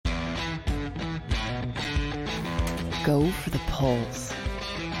Go for the poles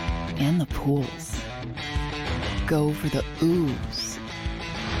and the pools. Go for the oohs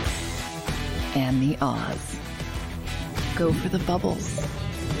and the ahs. Go for the bubbles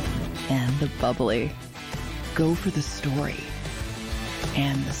and the bubbly. Go for the story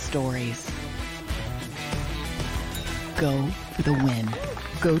and the stories. Go for the win.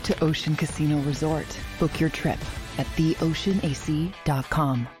 Go to Ocean Casino Resort. Book your trip at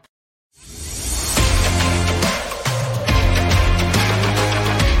theoceanac.com.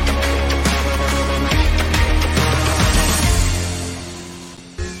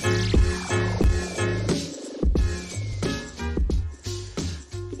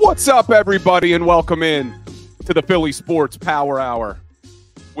 What's up, everybody, and welcome in to the Philly Sports Power Hour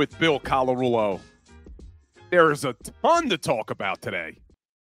with Bill Colarulo. There is a ton to talk about today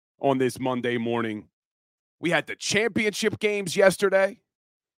on this Monday morning. We had the championship games yesterday.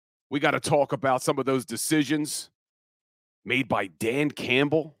 We got to talk about some of those decisions made by Dan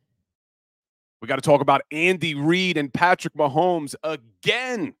Campbell. We got to talk about Andy Reid and Patrick Mahomes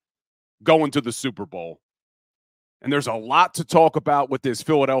again going to the Super Bowl. And there's a lot to talk about with this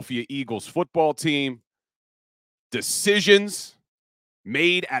Philadelphia Eagles football team. Decisions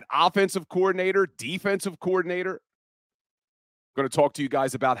made at offensive coordinator, defensive coordinator. I'm going to talk to you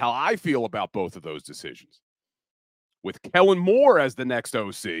guys about how I feel about both of those decisions. With Kellen Moore as the next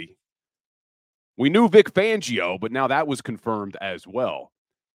OC, we knew Vic Fangio, but now that was confirmed as well.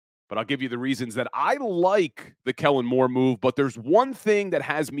 But I'll give you the reasons that I like the Kellen Moore move, but there's one thing that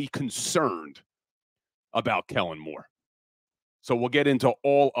has me concerned about Kellen Moore. So we'll get into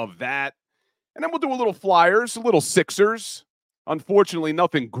all of that. And then we'll do a little Flyers, a little Sixers. Unfortunately,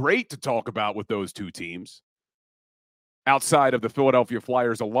 nothing great to talk about with those two teams. Outside of the Philadelphia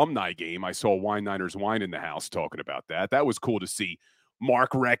Flyers alumni game, I saw Wine Niners Wine in the house talking about that. That was cool to see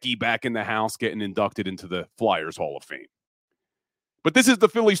Mark Recchi back in the house getting inducted into the Flyers Hall of Fame. But this is the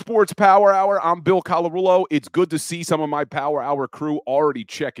Philly Sports Power Hour. I'm Bill Colarulo. It's good to see some of my Power Hour crew already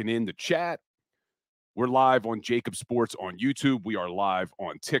checking in the chat. We're live on JAKIB Sports on YouTube. We are live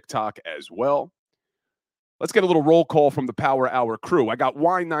on TikTok as well. Let's get a little roll call from the Power Hour crew. I got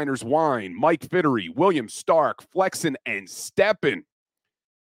Wine Niners Wine, Mike Fittery, William Stark, Flexen and Steppen,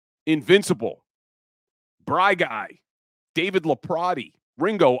 Invincible, Bry Guy, David Laprati,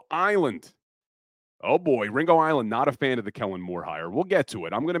 Ringo Island. Oh boy, Ringo Island, not a fan of the Kellen Moore hire. We'll get to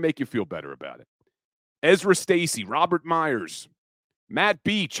it. I'm going to make you feel better about it. Ezra Stacy, Robert Myers, Matt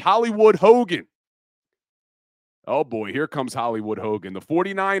Beach, Hollywood Hogan. Oh, boy, here comes Hollywood Hogan. The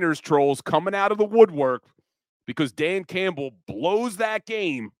 49ers trolls coming out of the woodwork because Dan Campbell blows that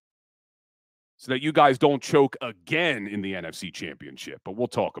game so that you guys don't choke again in the NFC Championship. But we'll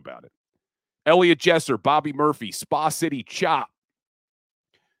talk about it. Elliot Jesser, Bobby Murphy, Spa City Chop.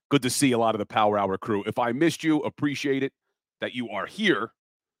 Good to see a lot of the Power Hour crew. If I missed you, appreciate it that you are here.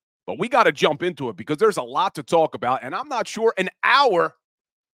 But we got to jump into it because there's a lot to talk about, and I'm not sure an hour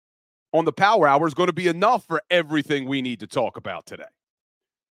on the Power Hour is going to be enough for everything we need to talk about today.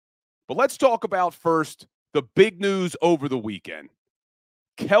 But let's talk about first the big news over the weekend.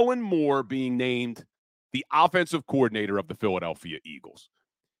 Kellen Moore being named the offensive coordinator of the Philadelphia Eagles.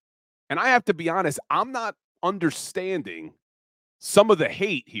 And I have to be honest, I'm not understanding some of the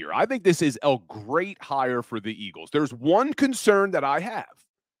hate here. I think this is a great hire for the Eagles. There's one concern that I have.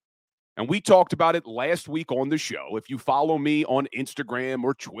 And we talked about it last week on the show. If you follow me on Instagram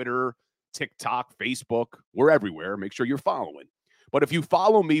or Twitter, TikTok, Facebook, we're everywhere. Make sure you're following. But if you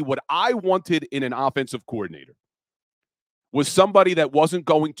follow me, what I wanted in an offensive coordinator was somebody that wasn't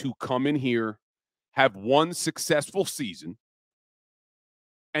going to come in here, have one successful season,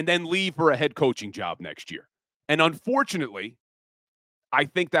 and then leave for a head coaching job next year. And unfortunately, I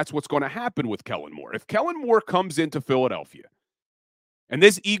think that's what's going to happen with Kellen Moore. If Kellen Moore comes into Philadelphia, and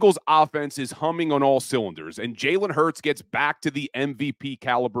this Eagles offense is humming on all cylinders, and Jalen Hurts gets back to the MVP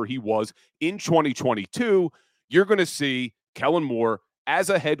caliber he was in 2022, you're going to see Kellen Moore as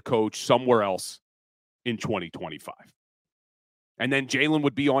a head coach somewhere else in 2025. And then Jalen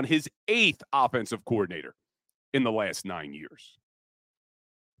would be on his 8th offensive coordinator in the last 9 years.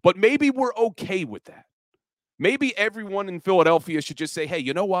 But maybe we're okay with that. Maybe everyone in Philadelphia should just say, hey,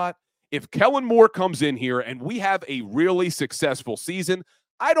 you know what? If Kellen Moore comes in here and we have a really successful season,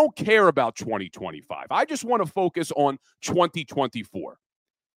 I don't care about 2025. I just want to focus on 2024.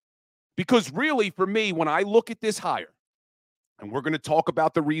 Because really, for me, when I look at this hire, and we're going to talk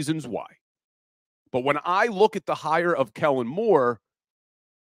about the reasons why, but when I look at the hire of Kellen Moore,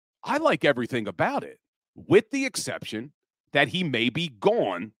 I like everything about it, with the exception that he may be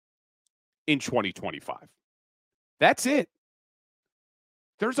gone in 2025. That's it.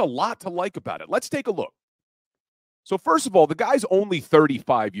 There's a lot to like about it. Let's take a look. So first of all, the guy's only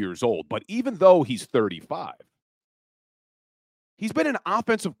 35 years old, but even though he's 35, he's been an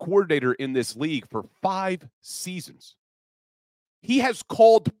offensive coordinator in this league for 5 seasons. He has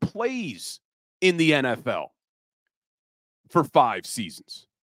called plays in the NFL for 5 seasons.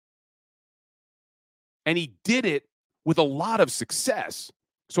 And he did it with a lot of success.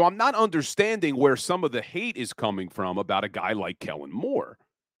 So I'm not understanding where some of the hate is coming from about a guy like Kellen Moore.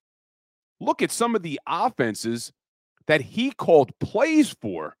 Look at some of the offenses that he called plays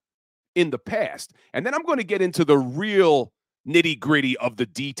for in the past. And then I'm going to get into the real nitty-gritty of the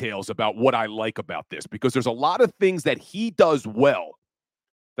details about what I like about this, because there's a lot of things that he does well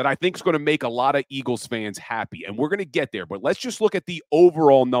that I think is going to make a lot of Eagles fans happy. And we're going to get there. But let's just look at the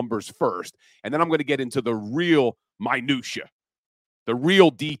overall numbers first. And then I'm going to get into the real minutia, the real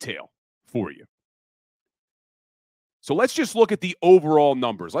detail for you. So let's just look at the overall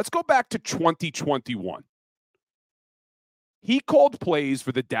numbers. Let's go back to 2021. He called plays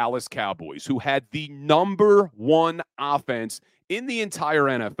for the Dallas Cowboys, who had the number 1 offense in the entire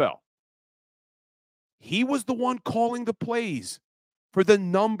NFL. He was the one calling the plays for the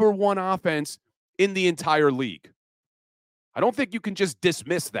number 1 offense in the entire league. I don't think you can just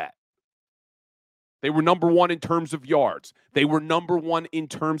dismiss that. They were number 1 in terms of yards. They were number 1 in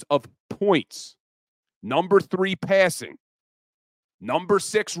terms of points. Number 3 passing. Number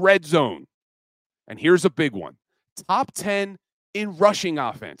 6 red zone. And here's a big one. Top 10 in rushing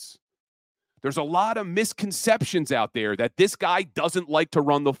offense. There's a lot of misconceptions out there that this guy doesn't like to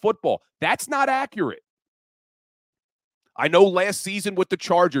run the football. That's not accurate. I know last season with the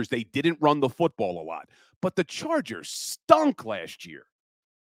Chargers, they didn't run the football a lot, but the Chargers stunk last year.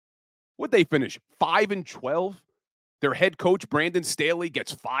 Would they finish 5-12? Their head coach, Brandon Staley,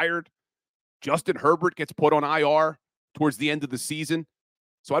 gets fired. Justin Herbert gets put on IR towards the end of the season.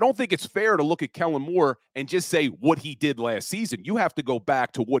 So I don't think it's fair to look at Kellen Moore and just say what he did last season. You have to go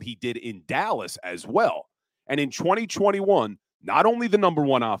back to what he did in Dallas as well. And in 2021, not only the number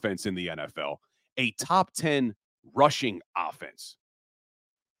 1 offense in the NFL, a top 10 rushing offense.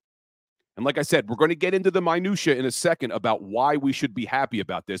 And like I said, we're going to get into the minutia in a second about why we should be happy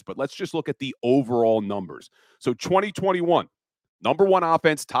about this, but let's just look at the overall numbers. So 2021, number 1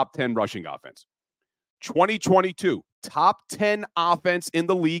 offense, top 10 rushing offense. 2022, top 10 offense in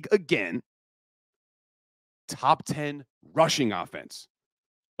the league again. Top 10 rushing offense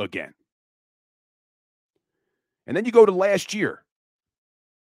again. And then you go to last year.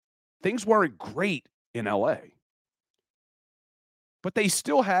 Things weren't great in LA, but they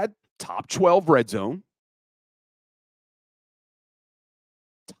still had top 12 red zone,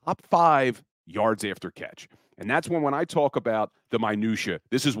 top 5 yards after catch. And that's when I talk about the minutia,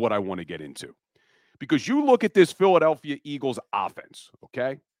 this is what I want to get into. Because you look at this Philadelphia Eagles offense,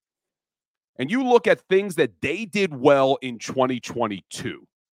 okay? And you look at things that they did well in 2022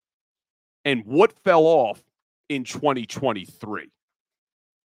 and what fell off in 2023.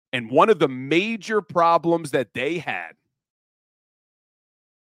 And one of the major problems that they had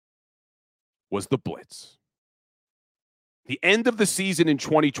was the blitz. The end of the season in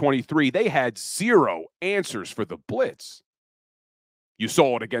 2023, they had 0 answers for the blitz. You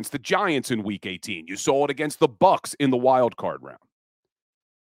saw it against the Giants in Week 18. You saw it against the Bucs in the wild card round.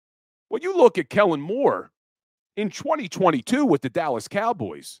 When you look at Kellen Moore in 2022 with the Dallas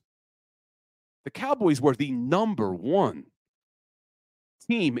Cowboys, the Cowboys were the number 1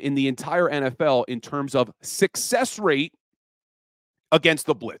 team in the entire NFL in terms of success rate against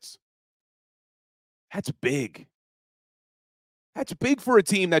the blitz. That's big. That's big for a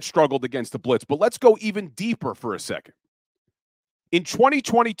team that struggled against the blitz. But let's go even deeper for a second. In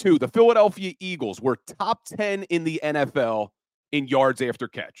 2022, the Philadelphia Eagles were top 10 in the NFL in yards after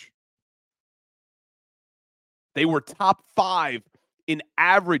catch. They were top 5 in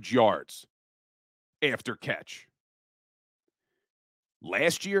average yards after catch.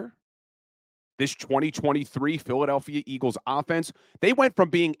 Last year, this 2023 Philadelphia Eagles offense, they went from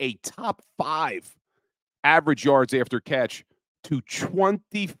being a top 5 average yards after catch to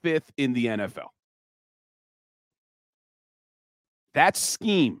 25th in the NFL. That's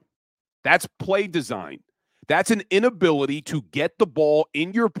scheme. That's play design. That's an inability to get the ball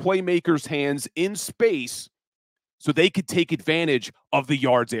in your playmakers' hands in space so they could take advantage of the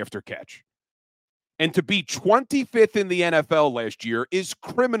yards after catch. And to be 25th in the NFL last year is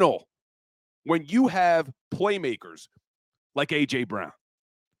criminal when you have playmakers like A.J. Brown,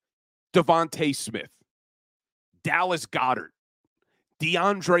 Devontae Smith, Dallas Goedert,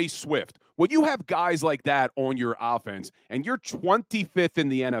 DeAndre Swift. When you have guys like that on your offense and you're 25th in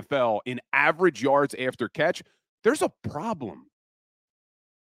the NFL in average yards after catch, there's a problem.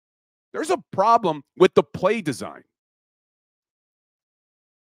 There's a problem with the play design.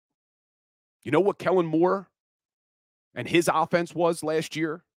 You know what Kellen Moore and his offense was last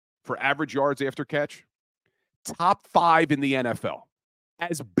year for average yards after catch? Top 5 in the NFL.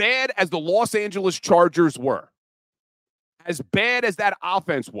 As bad as the Los Angeles Chargers were, as bad as that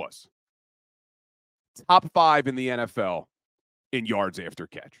offense was, top 5 in the NFL in yards after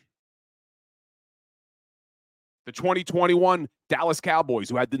catch. The 2021 Dallas Cowboys,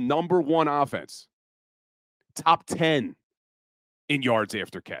 who had the number 1 offense, top 10 in yards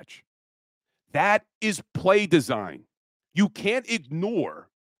after catch. That is play design. You can't ignore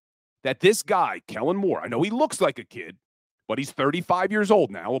that this guy, Kellen Moore, I know he looks like a kid, but he's 35 years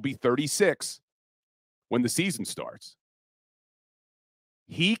old now. He'll be 36 when the season starts.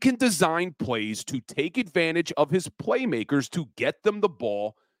 He can design plays to take advantage of his playmakers to get them the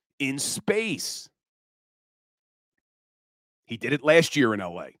ball in space. He did it last year in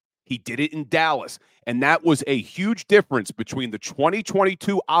LA. He did it in Dallas. And that was a huge difference between the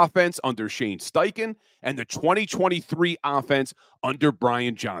 2022 offense under Shane Steichen and the 2023 offense under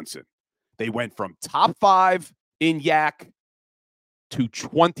Brian Johnson. They went from top 5 in YAC to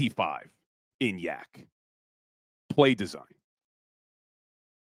 25 in YAC. Play design.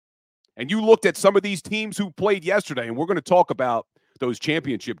 And you looked at some of these teams who played yesterday, and we're going to talk about those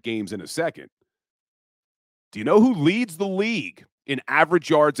championship games in a second. Do you know who leads the league in average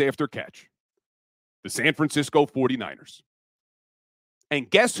yards after catch? The San Francisco 49ers. And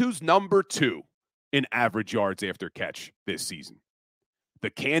guess who's number 2 in average yards after catch this season? The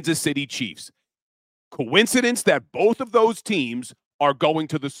Kansas City Chiefs. Coincidence that both of those teams are going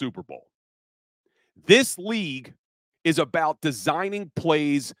to the Super Bowl. This league is about designing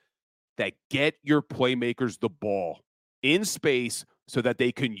plays that get your playmakers the ball in space so that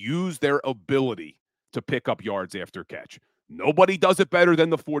they can use their ability to pick up yards after catch. Nobody does it better than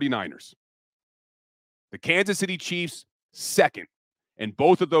the 49ers. The Kansas City Chiefs, second. And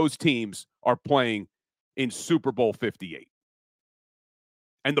both of those teams are playing in Super Bowl 58.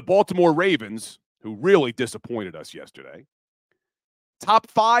 And the Baltimore Ravens, who really disappointed us yesterday, top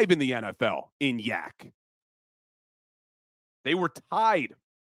 5 in the NFL in YAC. They were tied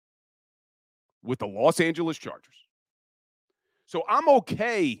with the Los Angeles Chargers. So I'm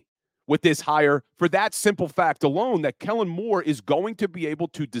okay with this hire for that simple fact alone that Kellen Moore is going to be able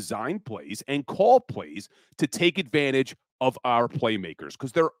to design plays and call plays to take advantage of our playmakers,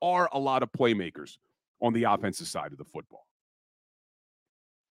 because there are a lot of playmakers on the offensive side of the football.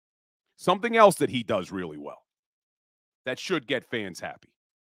 Something else that he does really well that should get fans happy.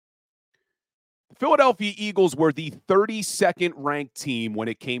 The Philadelphia Eagles were the 32nd ranked team when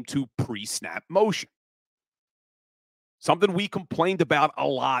it came to pre-snap motion. Something we complained about a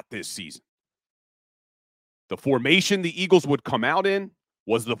lot this season. The formation the Eagles would come out in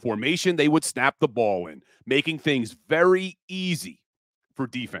was the formation they would snap the ball in, making things very easy for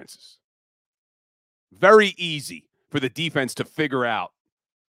defenses. Very easy for the defense to figure out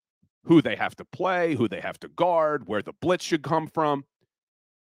who they have to play, who they have to guard, where the blitz should come from.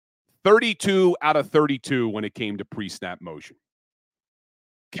 32 out of 32 when it came to pre-snap motion.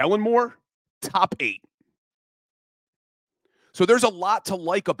 Kellen Moore, top 8. So there's a lot to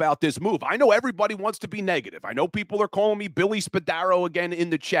like about this move. I know everybody wants to be negative. I know people are calling me Billy Spadaro again in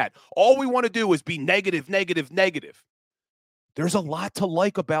the chat. All we want to do is be negative, negative, negative. There's a lot to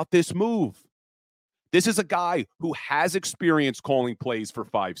like about this move. This is a guy who has experience calling plays for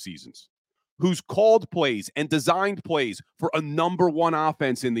 5 seasons, who's called plays and designed plays for a number 1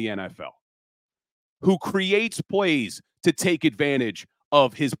 offense in the NFL, who creates plays to take advantage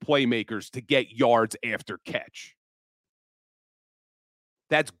of his playmakers to get yards after catch.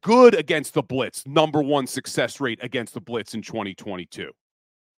 That's good against the blitz. Number 1 success rate against the blitz in 2022.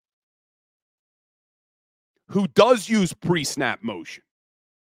 Who does use pre-snap motion.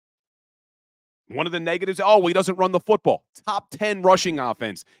 One of the negatives, he doesn't run the football. Top 10 rushing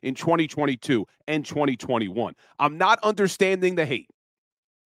offense in 2022 and 2021. I'm not understanding the hate.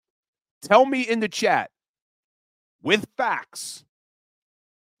 Tell me in the chat with facts.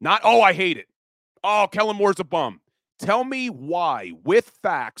 Not, I hate it. Kellen Moore's a bum. Tell me why, with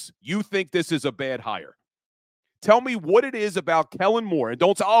facts, you think this is a bad hire. Tell me what it is about Kellen Moore. And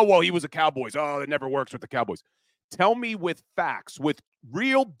don't say, he was a Cowboys. It never works with the Cowboys. Tell me with facts, with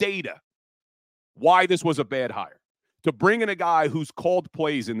real data, why this was a bad hire. To bring in a guy who's called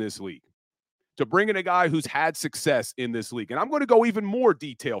plays in this league. To bring in a guy who's had success in this league. And I'm going to go even more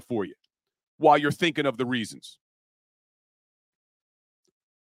detail for you while you're thinking of the reasons.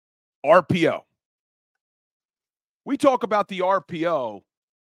 RPO. We talk about the RPO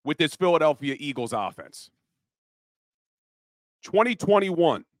with this Philadelphia Eagles offense.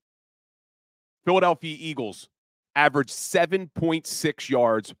 2021, Philadelphia Eagles averaged 7.6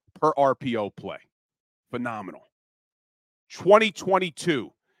 yards per RPO play. Phenomenal.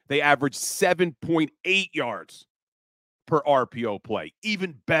 2022, they averaged 7.8 yards per RPO play.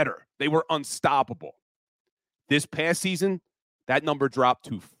 Even better. They were unstoppable. This past season, that number dropped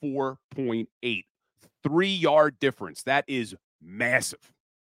to 4.8. 3-yard difference. That is massive.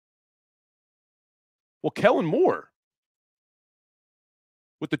 Well, Kellen Moore,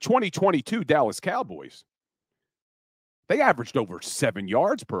 with the 2022 Dallas Cowboys, they averaged over 7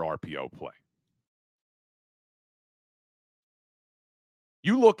 yards per RPO play.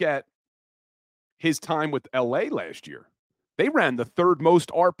 You look at his time with LA last year, they ran the third most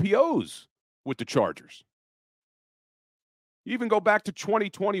RPOs with the Chargers. You even go back to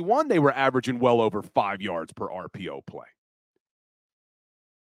 2021, they were averaging well over 5 yards per RPO play.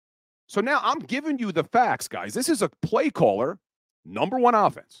 So now I'm giving you the facts, guys. This is a play caller, number one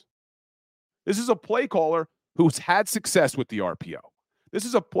offense. This is a play caller who's had success with the RPO. This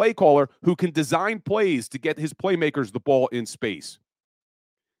is a play caller who can design plays to get his playmakers the ball in space.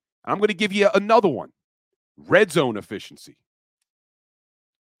 I'm going to give you another one. Red zone efficiency.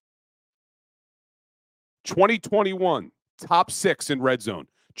 2021, top 6 in red zone.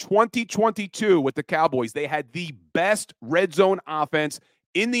 2022 with the Cowboys, they had the best red zone offense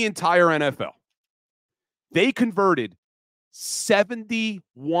in the entire NFL. They converted 71%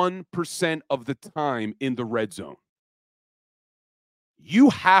 of the time in the red zone. You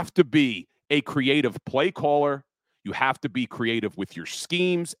have to be a creative play caller. You have to be creative with your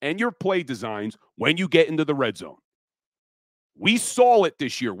schemes and your play designs when you get into the red zone. We saw it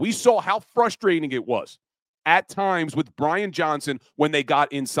this year. We saw how frustrating it was at times with Brian Johnson when they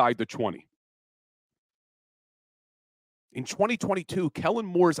got inside the 20. In 2022, Kellen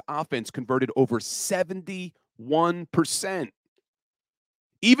Moore's offense converted over 71%.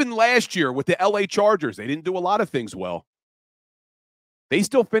 Even last year with the LA Chargers, they didn't do a lot of things well. They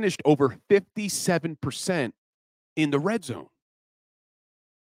still finished over 57% in the red zone.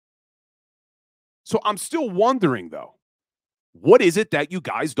 So I'm still wondering, though, what is it that you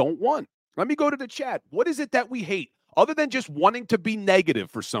guys don't want? Let me go to the chat. What is it that we hate? Other than just wanting to be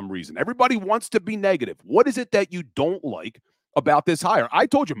negative for some reason. Everybody wants to be negative. What is it that you don't like about this hire? I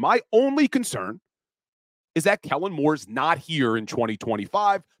told you, my only concern is that Kellen Moore's not here in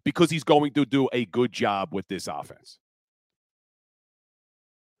 2025 because he's going to do a good job with this offense.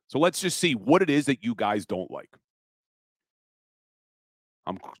 So let's just see what it is that you guys don't like.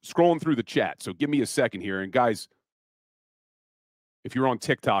 I'm scrolling through the chat, so give me a second here. And guys, if you're on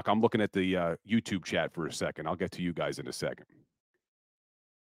TikTok, I'm looking at the YouTube chat for a second. I'll get to you guys in a second.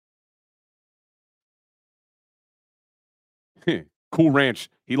 Cool Ranch.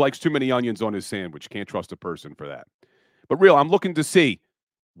 He likes too many onions on his sandwich. Can't trust a person for that. But real, I'm looking to see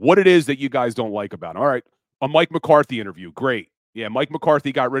what it is that you guys don't like about him. All right, a Mike McCarthy interview. Great. Yeah, Mike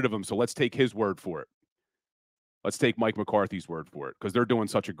McCarthy got rid of him, so let's take his word for it. Let's take Mike McCarthy's word for it because they're doing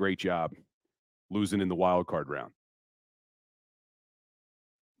such a great job losing in the wild card round.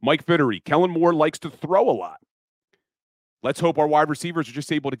 Mike Fittery, Kellen Moore likes to throw a lot. Let's hope our wide receivers are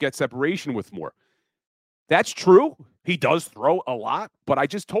just able to get separation with Moore. That's true. He does throw a lot, but I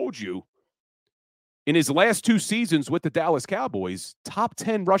just told you, in his last 2 seasons with the Dallas Cowboys, top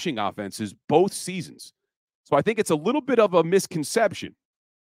 10 rushing offenses both seasons. So I think it's a little bit of a misconception.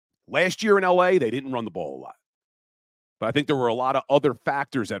 Last year in LA, they didn't run the ball a lot. But I think there were a lot of other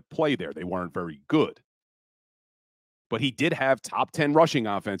factors at play there. They weren't very good. But he did have top 10 rushing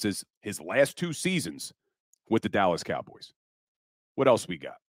offenses his last 2 seasons with the Dallas Cowboys. What else we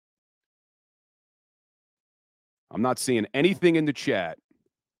got? I'm not seeing anything in the chat.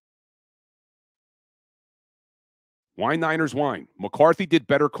 Wine Niners wine. McCarthy did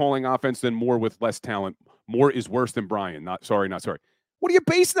better calling offense than Moore with less talent. Moore is worse than Brian. Not sorry. What are you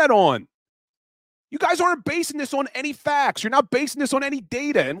basing that on? You guys aren't basing this on any facts. You're not basing this on any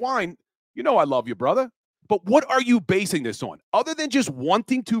data. And Wine, you know I love you, brother. But what are you basing this on? Other than just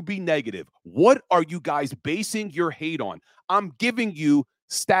wanting to be negative, what are you guys basing your hate on? I'm giving you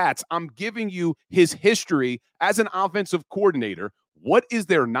stats. I'm giving you his history as an offensive coordinator. What is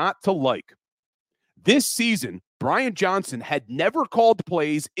there not to like? This season, Brian Johnson had never called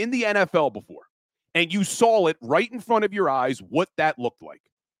plays in the NFL before. And you saw it right in front of your eyes what that looked like.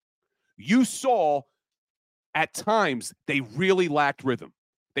 You saw at times they really lacked rhythm.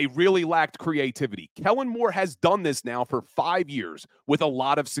 They really lacked creativity. Kellen Moore has done this now for 5 years with a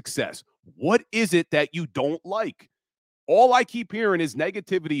lot of success. What is it that you don't like? All I keep hearing is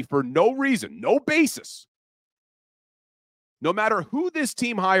negativity for no reason, no basis. No matter who this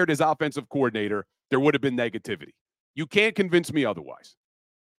team hired as offensive coordinator, there would have been negativity. You can't convince me otherwise.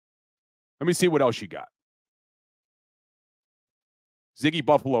 Let me see what else you got. Ziggy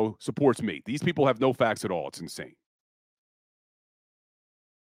Buffalo supports me. These people have no facts at all. It's insane.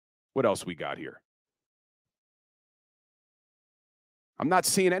 What else we got here? I'm not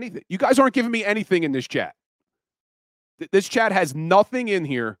seeing anything. You guys aren't giving me anything in this chat. This chat has nothing in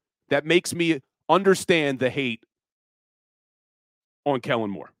here that makes me understand the hate on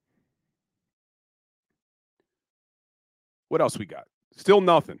Kellen Moore. What else we got? Still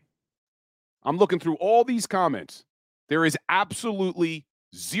nothing. I'm looking through all these comments. There is absolutely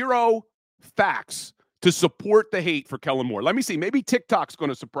zero facts to support the hate for Kellen Moore. Let me see. Maybe TikTok's going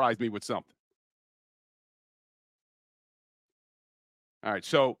to surprise me with something. All right,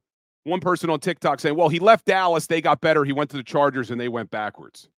 so one person on TikTok saying, well, he left Dallas, they got better. He went to the Chargers, and they went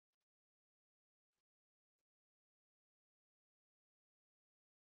backwards.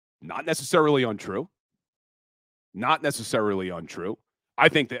 Not necessarily untrue. Not necessarily untrue. I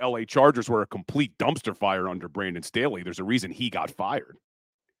think the LA Chargers were a complete dumpster fire under Brandon Staley. There's a reason he got fired.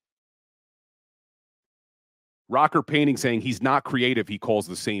 Rocker Painting saying he's not creative. He calls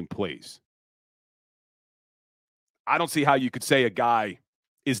the same plays. I don't see how you could say a guy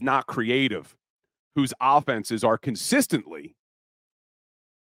is not creative whose offenses are consistently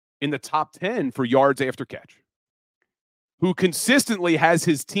in the top 10 for yards after catch, who consistently has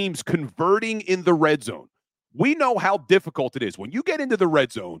his teams converting in the red zone. We know how difficult it is when you get into the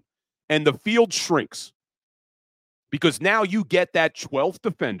red zone and the field shrinks because now you get that 12th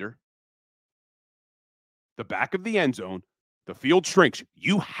defender, the back of the end zone, the field shrinks.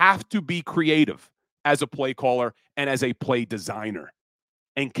 You have to be creative as a play caller and as a play designer.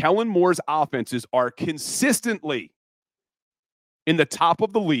 And Kellen Moore's offenses are consistently in the top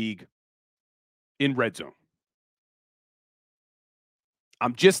of the league in red zone.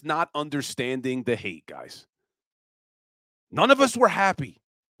 I'm just not understanding the hate, guys. None of us were happy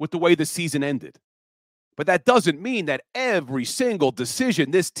with the way the season ended. But that doesn't mean that every single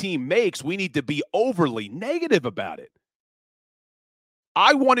decision this team makes, we need to be overly negative about it.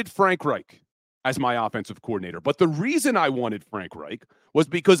 I wanted Frank Reich as my offensive coordinator. But the reason I wanted Frank Reich was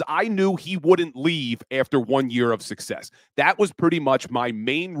because I knew he wouldn't leave after 1 year of success. That was pretty much my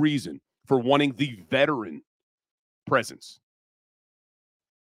main reason for wanting the veteran presence.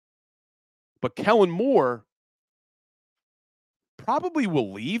 But Kellen Moore probably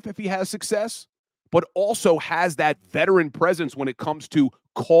will leave if he has success, but also has that veteran presence when it comes to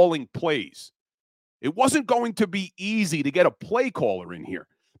calling plays. It wasn't going to be easy to get a play caller in here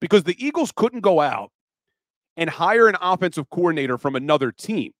because the Eagles couldn't go out and hire an offensive coordinator from another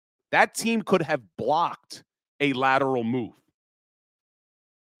team. That team could have blocked a lateral move.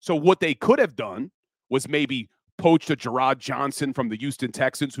 So what they could have done was maybe poached a Gerard Johnson from the Houston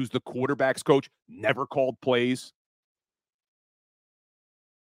Texans, who's the quarterback's coach, never called plays.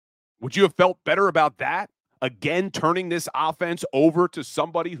 Would you have felt better about that? Again, turning this offense over to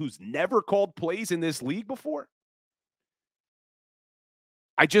somebody who's never called plays in this league before?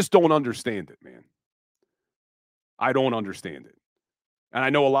 I just don't understand it, man. I don't understand it. And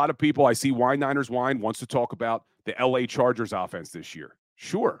I know a lot of people, I see Wine Niners Wine wants to talk about the LA Chargers offense this year.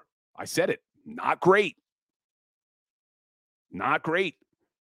 Sure, I said it. Not great. Not great.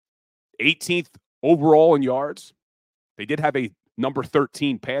 18th overall in yards. They did have a number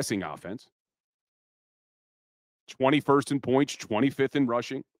 13 passing offense. 21st in points, 25th in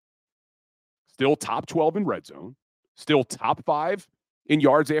rushing. Still top 12 in red zone. Still top 5 in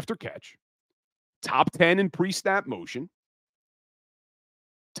yards after catch. Top 10 in pre-snap motion.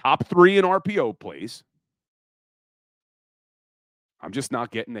 Top 3 in RPO plays. I'm just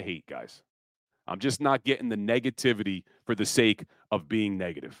not getting the hate, guys. I'm just not getting the negativity for the sake of being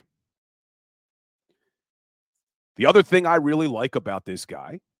negative. The other thing I really like about this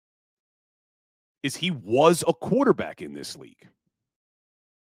guy is he was a quarterback in this league.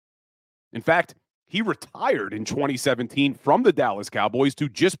 In fact, he retired in 2017 from the Dallas Cowboys to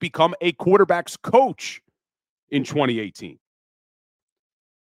just become a quarterback's coach in 2018.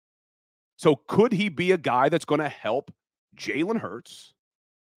 So could he be a guy that's going to help Jalen Hurts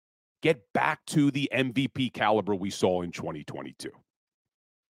get back to the MVP caliber we saw in 2022?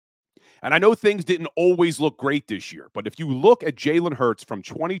 And I know things didn't always look great this year, but if you look at Jalen Hurts from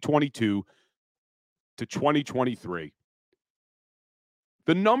 2022 to 2023,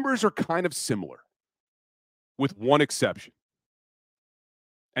 the numbers are kind of similar with one exception,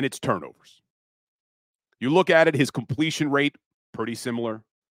 and it's turnovers. You look at it, his completion rate, pretty similar.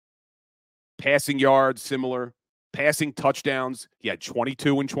 Passing yards, similar. Passing touchdowns, he had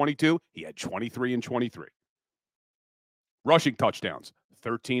 22 in 22. He had 23 in 23. Rushing touchdowns,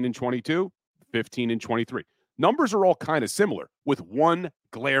 13 in 22, 15 in 23. Numbers are all kind of similar with one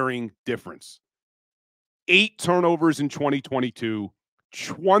glaring difference. 8 turnovers in 2022,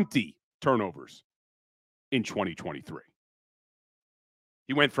 20 turnovers in 2023.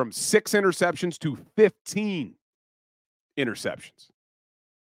 He went from 6 interceptions to 15 interceptions.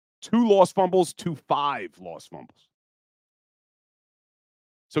 2 lost fumbles to 5 lost fumbles.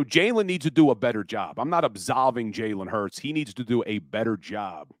 So Jalen needs to do a better job. I'm not absolving Jalen Hurts. He needs to do a better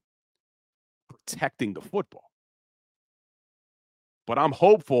job protecting the football. But I'm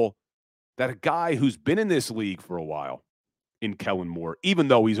hopeful that a guy who's been in this league for a while, in Kellen Moore, even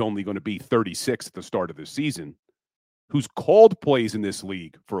though he's only going to be 36 at the start of the season, who's called plays in this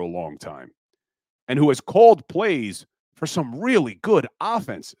league for a long time, and who has called plays for some really good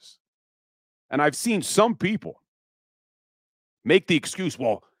offenses. And I've seen some people make the excuse,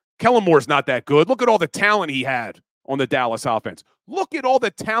 well, Kellen Moore's not that good. Look at all the talent he had on the Dallas offense. Look at all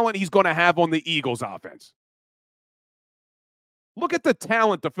the talent he's going to have on the Eagles offense. Look at the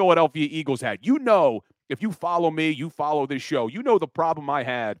talent the Philadelphia Eagles had. You know, if you follow me, you follow this show, you know the problem I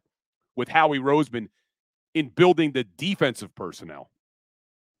had with Howie Roseman in building the defensive personnel.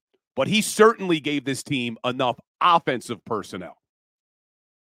 But he certainly gave this team enough offensive personnel.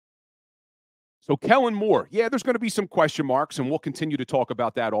 So Kellen Moore, yeah, there's going to be some question marks, and we'll continue to talk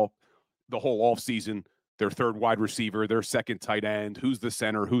about that the whole offseason. Their third wide receiver, their second tight end, who's the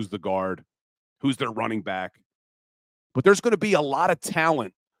center, who's the guard, who's their running back. But there's going to be a lot of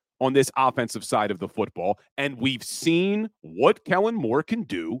talent on this offensive side of the football, and we've seen what Kellen Moore can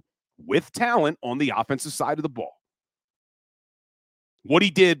do with talent on the offensive side of the ball. What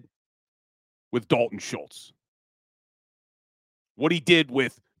he did with Dalton Schultz. What he did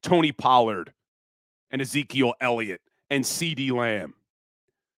with Tony Pollard and Ezekiel Elliott and CeeDee Lamb.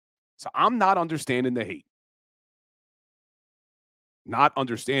 So I'm not understanding the hate. Not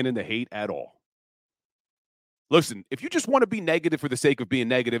understanding the hate at all. Listen, if you just want to be negative for the sake of being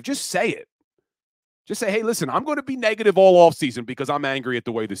negative, just say it. Just say, hey, listen, I'm going to be negative all offseason because I'm angry at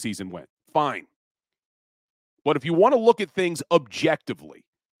the way the season went. Fine. But if you want to look at things objectively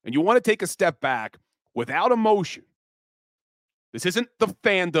and you want to take a step back without emotion, this isn't the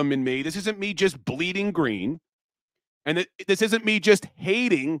fandom in me. This isn't me just bleeding green. And this isn't me just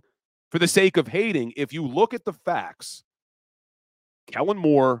hating for the sake of hating. If you look at the facts, Kellen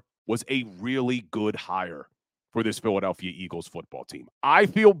Moore was a really good hire for this Philadelphia Eagles football team. I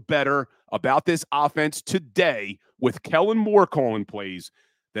feel better about this offense today with Kellen Moore calling plays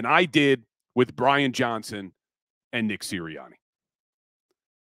than I did with Brian Johnson and Nick Sirianni.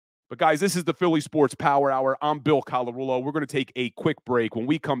 But guys, this is the Philly Sports Power Hour. I'm Bill Colarulo. We're going to take a quick break. When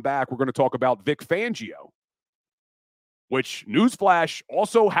we come back, we're going to talk about Vic Fangio, which, newsflash,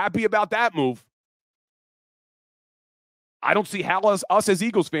 also happy about that move. I don't see how us as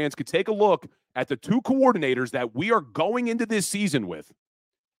Eagles fans could take a look at the 2 coordinators that we are going into this season with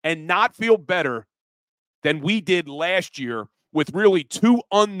and not feel better than we did last year with really 2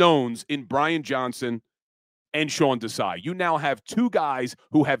 unknowns in Brian Johnson and Sean Desai. You now have 2 guys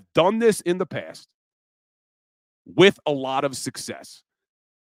who have done this in the past with a lot of success.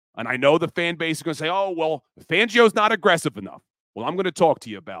 And I know the fan base is going to say, oh, well, Fangio's not aggressive enough. Well, I'm going to talk to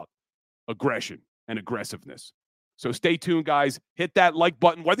you about aggression and aggressiveness. So stay tuned, guys. Hit that like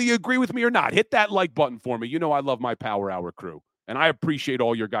button. Whether you agree with me or not, hit that like button for me. You know I love my Power Hour crew, and I appreciate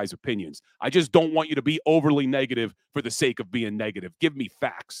all your guys' opinions. I just don't want you to be overly negative for the sake of being negative. Give me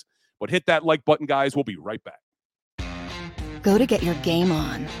facts. But hit that like button, guys. We'll be right back. Go to get your game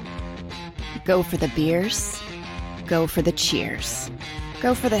on. Go for the beers. Go for the cheers.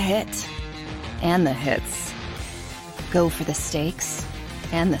 Go for the hit and the hits. Go for the stakes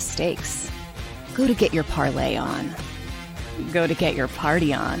and the stakes. Go to get your parlay on. Go to get your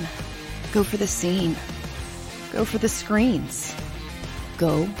party on. Go for the scene. Go for the screens.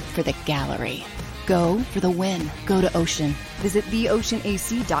 Go for the gallery. Go for the win. Go to Ocean. Visit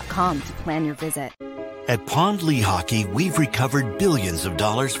theoceanac.com to plan your visit. At Pond Lehocky, we've recovered billions of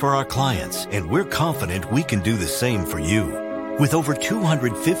dollars for our clients, and we're confident we can do the same for you. With over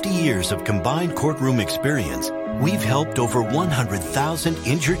 250 years of combined courtroom experience, we've helped over 100,000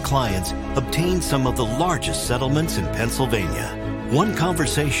 injured clients obtain some of the largest settlements in Pennsylvania. One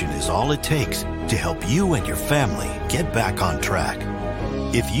conversation is all it takes to help you and your family get back on track.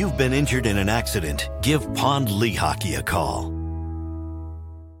 If you've been injured in an accident, give Pond Lehocky a call.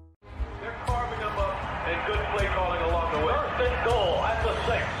 They're carving them up and good play calling along the way. First and goal at the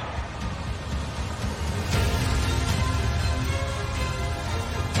 6.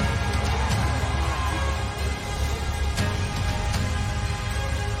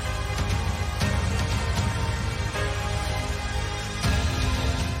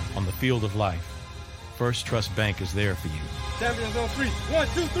 On the field of life, First Trust Bank is there for you. Champions on 3. 1,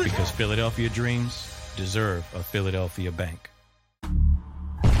 2, 3. Because Philadelphia dreams deserve a Philadelphia bank.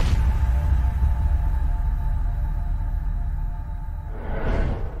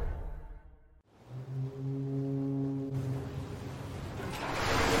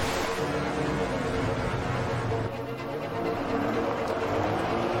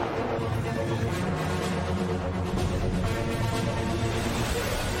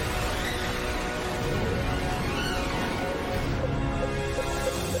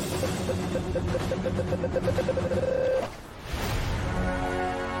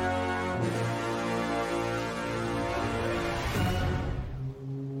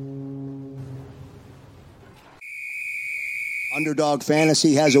 Underdog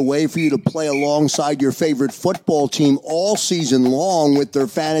Fantasy has a way for you to play alongside your favorite football team all season long with their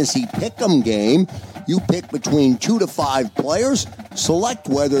Fantasy Pick'em game. You pick between 2 to 5 players, select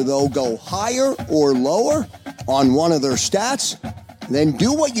whether they'll go higher or lower on one of their stats, then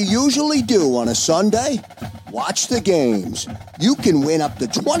do what you usually do on a Sunday, watch the games. You can win up to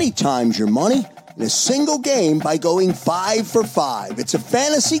 20 times your money in a single game by going 5 for 5. It's a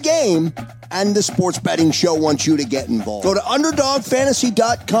fantasy game, and the Sports Betting Show wants you to get involved. Go to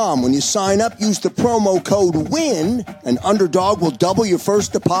UnderdogFantasy.com. When you sign up, use the promo code WIN, and Underdog will double your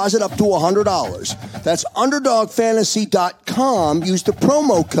first deposit up to $100. That's UnderdogFantasy.com. Use the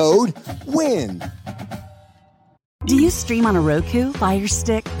promo code WIN. Do you stream on a Roku, Fire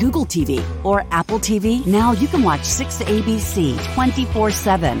Stick, Google TV, or Apple TV? Now you can watch 6ABC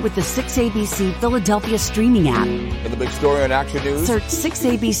 24/7 with the 6ABC Philadelphia streaming app. And the big story on Action News? Search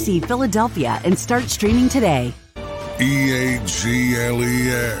 6ABC Philadelphia and start streaming today. EAGLES.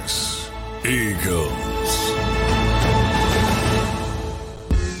 Eagles.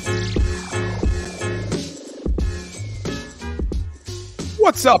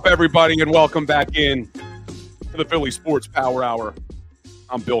 What's up, everybody, and welcome back in to the Philly Sports Power Hour.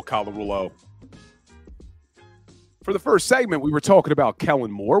 I'm Bill Colarulo. For the first segment, we were talking about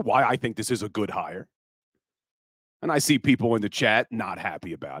Kellen Moore, why I think this is a good hire. And I see people in the chat not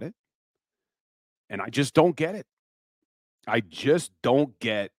happy about it. And I just don't get it. I just don't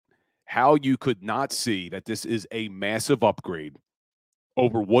get how you could not see that this is a massive upgrade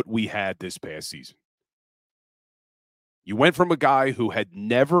over what we had this past season. You went from a guy who had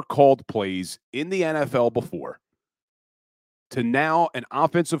never called plays in the NFL before to now an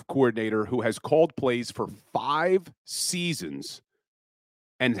offensive coordinator who has called plays for 5 seasons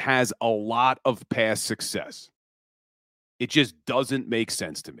and has a lot of past success. It just doesn't make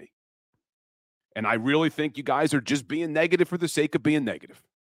sense to me. And I really think you guys are just being negative for the sake of being negative.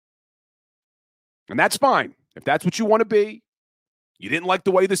 And that's fine. If that's what you want to be. You didn't like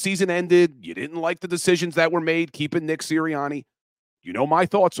the way the season ended. You didn't like the decisions that were made, keeping Nick Sirianni. You know my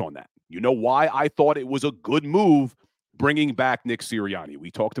thoughts on that. You know why I thought it was a good move bringing back Nick Sirianni. We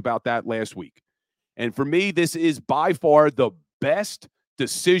talked about that last week. And for me, this is by far the best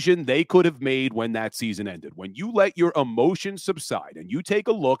decision they could have made when that season ended. When you let your emotions subside and you take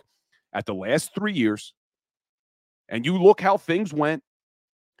a look at the last 3 years and you look how things went,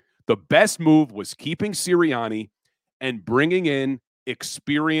 the best move was keeping Sirianni and bringing in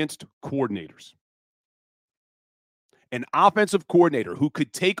experienced coordinators. An offensive coordinator who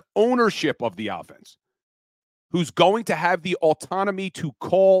could take ownership of the offense, who's going to have the autonomy to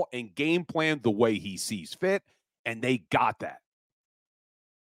call and game plan the way he sees fit, and they got that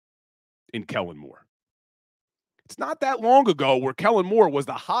in Kellen Moore. It's not that long ago where Kellen Moore was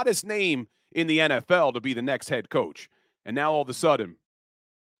the hottest name in the NFL to be the next head coach, and now all of a sudden,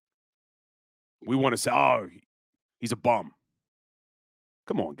 we want to say, oh, he's a bum.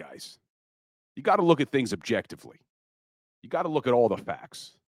 Come on, guys. You got to look at things objectively. You got to look at all the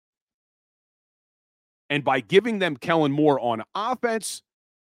facts. And by giving them Kellen Moore on offense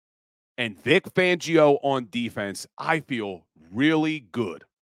and Vic Fangio on defense, I feel really good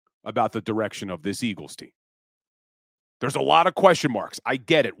about the direction of this Eagles team. There's a lot of question marks. I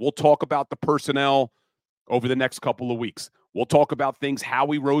get it. We'll talk about the personnel over the next couple of weeks. We'll talk about things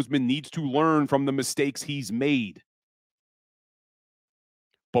Howie Roseman needs to learn from the mistakes he's made.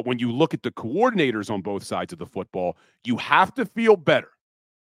 But when you look at the coordinators on both sides of the football, you have to feel better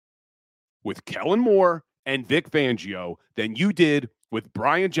with Kellen Moore and Vic Fangio than you did with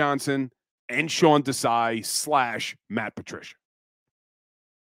Brian Johnson and Sean Desai / Matt Patricia.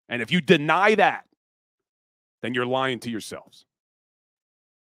 And if you deny that, then you're lying to yourselves.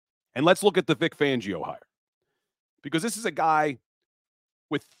 And let's look at the Vic Fangio hire. Because this is a guy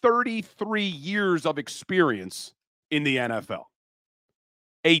with 33 years of experience in the NFL.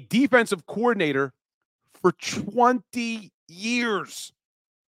 A defensive coordinator for 20 years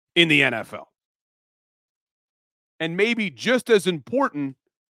in the NFL. And maybe just as important,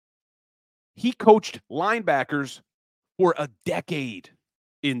 he coached linebackers for a decade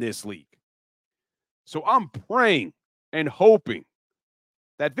in this league. So I'm praying and hoping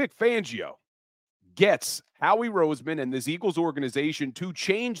that Vic Fangio gets Howie Roseman and this Eagles organization to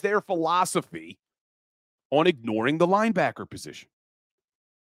change their philosophy on ignoring the linebacker position.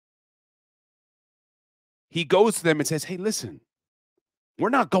 He goes to them and says, hey, listen, we're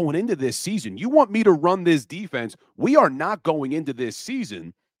not going into this season. You want me to run this defense? We are not going into this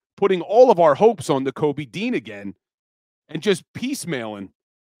season putting all of our hopes on the Kobe Dean again and just piecemealing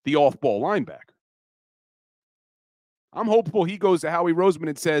the off-ball linebacker. I'm hopeful he goes to Howie Roseman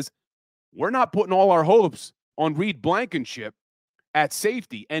and says, we're not putting all our hopes on Reed Blankenship at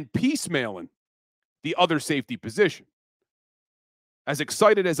safety and piecemealing the other safety position. As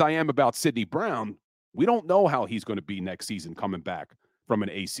excited as I am about Sidney Brown, we don't know how he's going to be next season coming back from an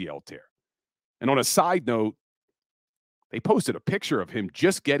ACL tear. And on a side note, they posted a picture of him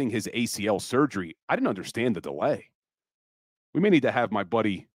just getting his ACL surgery. I didn't understand the delay. We may need to have my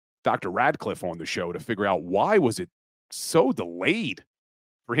buddy Dr. Radcliffe on the show to figure out why was it so delayed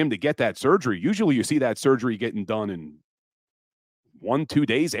for him to get that surgery. Usually you see that surgery getting done in 1-2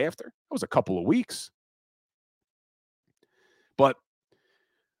 days after. That was a couple of weeks. But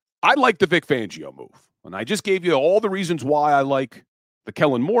I like the Vic Fangio move. And I just gave you all the reasons why I like the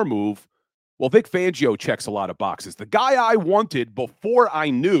Kellen Moore move. Well, Vic Fangio checks a lot of boxes. The guy I wanted before I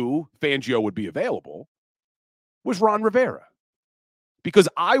knew Fangio would be available was Ron Rivera. Because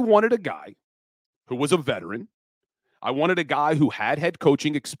I wanted a guy who was a veteran. I wanted a guy who had head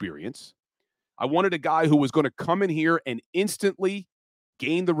coaching experience. I wanted a guy who was going to come in here and instantly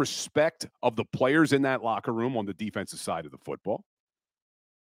gain the respect of the players in that locker room on the defensive side of the football.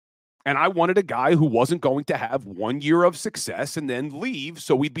 And I wanted a guy who wasn't going to have 1 year of success and then leave,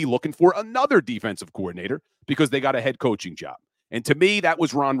 so we'd be looking for another defensive coordinator because they got a head coaching job. And to me, that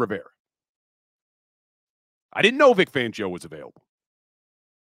was Ron Rivera. I didn't know Vic Fangio was available.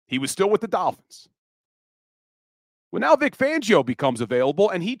 He was still with the Dolphins. Well, now Vic Fangio becomes available,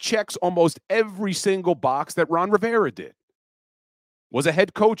 and he checks almost every single box that Ron Rivera did. Was a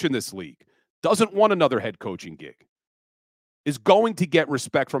head coach in this league. Doesn't want another head coaching gig. Is going to get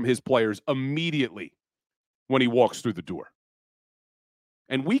respect from his players immediately when he walks through the door.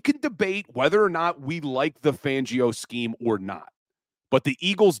 And we can debate whether or not we like the Fangio scheme or not. But the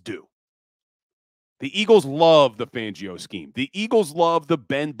Eagles do. The Eagles love the Fangio scheme. The Eagles love the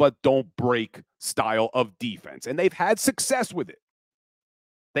bend but don't break style of defense. And they've had success with it.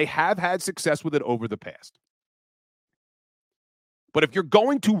 They have had success with it over the past. But if you're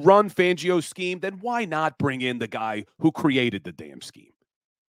going to run Fangio's scheme, then why not bring in the guy who created the damn scheme?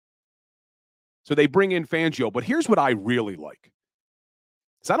 So they bring in Fangio. But here's what I really like.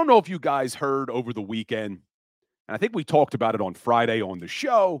 So I don't know if you guys heard over the weekend, and I think we talked about it on Friday on the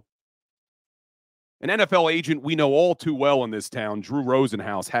show. An NFL agent we know all too well in this town, Drew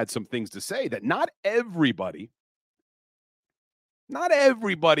Rosenhaus, had some things to say that not everybody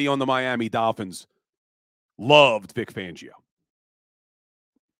on the Miami Dolphins loved Vic Fangio.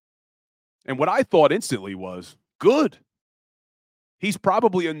 And what I thought instantly was, good. He's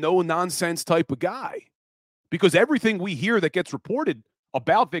probably a no-nonsense type of guy. Because everything we hear that gets reported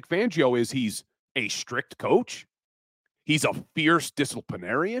about Vic Fangio is he's a strict coach. He's a fierce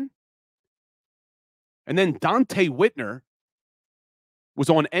disciplinarian. And then Dante Whitner was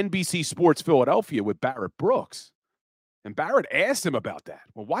on NBC Sports Philadelphia with Barrett Brooks. And Barrett asked him about that.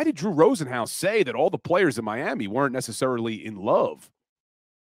 Well, why did Drew Rosenhaus say that all the players in Miami weren't necessarily in love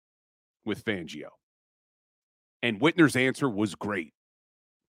with Fangio? And Whitner's answer was great.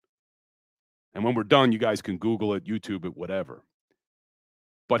 And when we're done, you guys can Google it, YouTube it, whatever.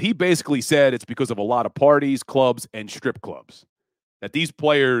 But he basically said it's because of a lot of parties, clubs, and strip clubs. That these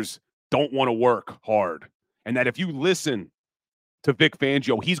players don't want to work hard. And that if you listen to Vic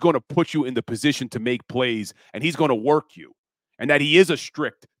Fangio, he's going to put you in the position to make plays, and he's going to work you. And that he is a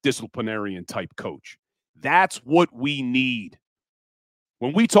strict disciplinarian type coach. That's what we need.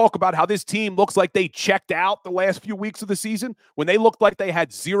 When we talk about how this team looks like they checked out the last few weeks of the season, when they looked like they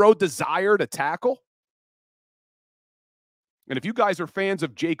had zero desire to tackle. And if you guys are fans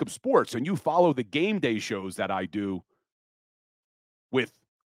of JAKIB Sports and you follow the game day shows that I do with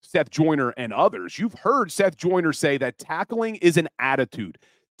Seth Joyner and others, you've heard Seth Joyner say that tackling is an attitude.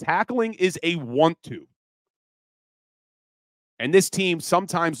 Tackling is a want to. And this team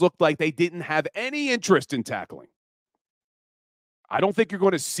sometimes looked like they didn't have any interest in tackling. I don't think you're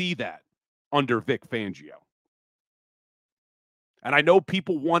going to see that under Vic Fangio. And I know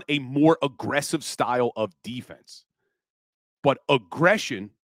people want a more aggressive style of defense. But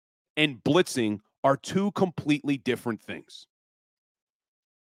aggression and blitzing are two completely different things.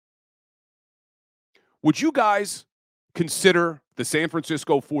 Would you guys consider the San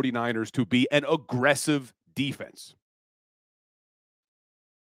Francisco 49ers to be an aggressive defense?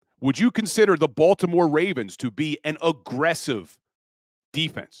 Would you consider the Baltimore Ravens to be an aggressive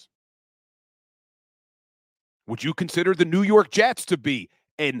defense? Would you consider the New York Jets to be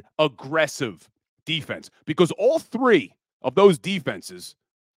an aggressive defense? Because all three of those defenses,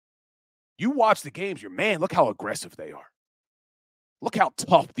 you watch the games, man, look how aggressive they are. Look how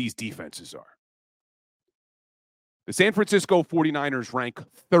tough these defenses are. The San Francisco 49ers rank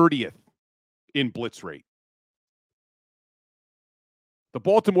 30th in blitz rate. The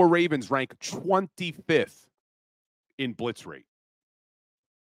Baltimore Ravens rank 25th in blitz rate.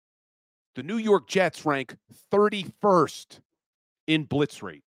 The New York Jets rank 31st in blitz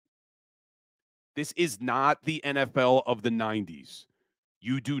rate. This is not the NFL of the 90s.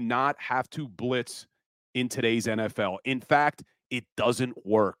 You do not have to blitz in today's NFL. In fact, it doesn't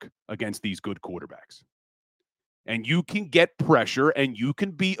work against these good quarterbacks. And you can get pressure and you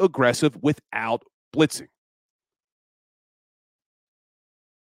can be aggressive without blitzing.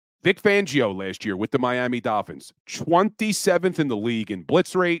 Vic Fangio last year with the Miami Dolphins, 27th in the league in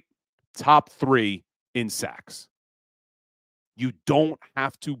blitz rate, top 3 in sacks. You don't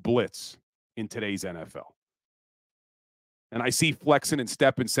have to blitz in today's NFL. And I see Flexen and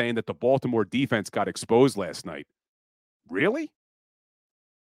Steppen saying that the Baltimore defense got exposed last night. Really?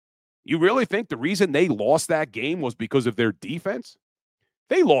 You really think the reason they lost that game was because of their defense?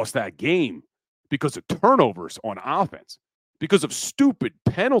 They lost that game because of turnovers on offense, because of stupid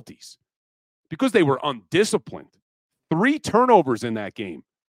penalties, because they were undisciplined. 3 turnovers in that game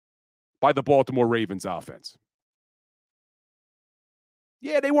by the Baltimore Ravens offense.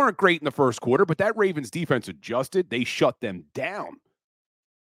 Yeah, they weren't great in the first quarter, but that Ravens defense adjusted. They shut them down.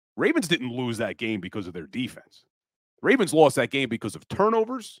 Ravens didn't lose that game because of their defense. Ravens lost that game because of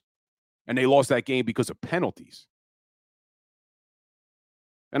turnovers, and they lost that game because of penalties.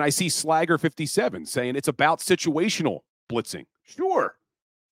 And I see Slagger57 saying it's about situational blitzing. Sure.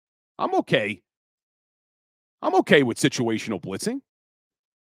 I'm okay. I'm okay with situational blitzing.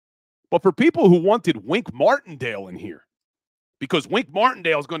 But for people who wanted Wink Martindale in here, because Wink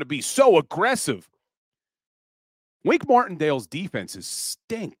Martindale is going to be so aggressive, Wink Martindale's defenses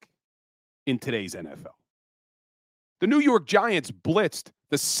stink in today's NFL. The New York Giants blitzed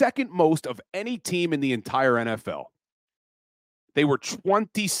the second most of any team in the entire NFL. They were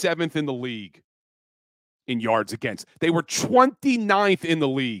 27th in the league in yards against. They were 29th in the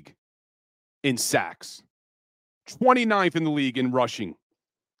league in sacks, 29th in the league in rushing,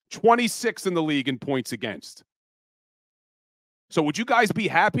 26th in the league in points against. So would you guys be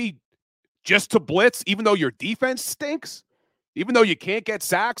happy just to blitz, even though your defense stinks? Even though you can't get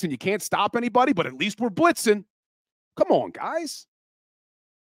sacks and you can't stop anybody, but at least we're blitzing. Come on, guys.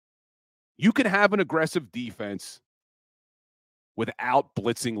 You can have an aggressive defense without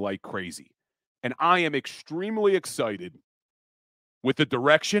blitzing like crazy. And I am extremely excited with the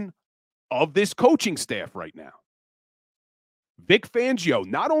direction of this coaching staff right now. Vic Fangio,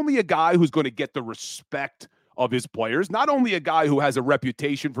 not only a guy who's going to get the respect of his players, not only a guy who has a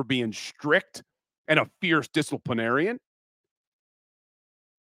reputation for being strict and a fierce disciplinarian,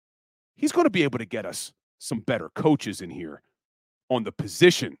 he's going to be able to get us some better coaches in here on the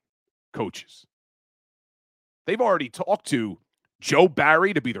position coaches. They've already talked to Joe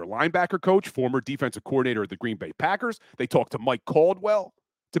Barry to be their linebacker coach, former defensive coordinator of the Green Bay Packers. They talked to Mike Caldwell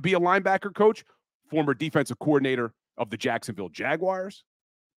to be a linebacker coach, former defensive coordinator of the Jacksonville Jaguars.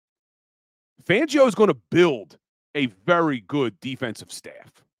 Fangio is going to build a very good defensive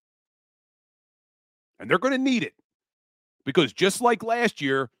staff. And they're going to need it because just like last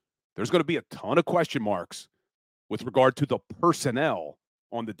year, there's going to be a ton of question marks with regard to the personnel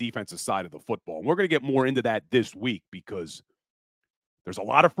on the defensive side of the football. And we're going to get more into that this week because there's a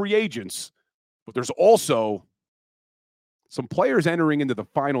lot of free agents, but there's also some players entering into the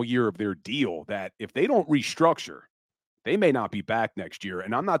final year of their deal that if they don't restructure, they may not be back next year.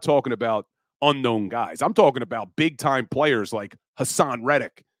 And I'm not talking about unknown guys. I'm talking about big-time players like Hassan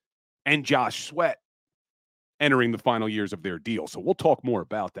Reddick and Josh Sweat entering the final years of their deal. So we'll talk more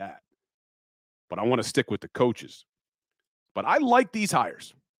about that. But I want to stick with the coaches. But I like these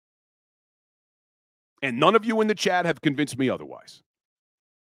hires. And none of you in the chat have convinced me otherwise.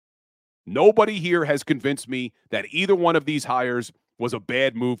 Nobody here has convinced me that either one of these hires was a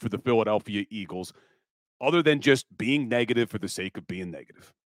bad move for the Philadelphia Eagles, other than just being negative for the sake of being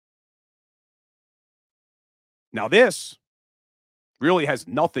negative. Now, this really has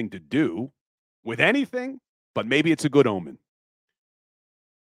nothing to do with anything, but maybe it's a good omen.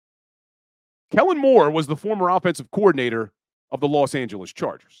 Kellen Moore was the former offensive coordinator of the Los Angeles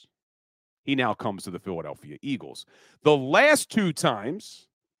Chargers. He now comes to the Philadelphia Eagles. The last 2 times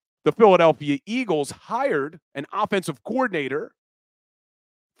the Philadelphia Eagles hired an offensive coordinator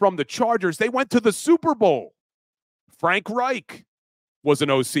from the Chargers, they went to the Super Bowl. Frank Reich was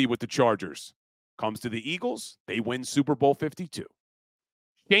an OC with the Chargers. Comes to the Eagles, they win Super Bowl 52.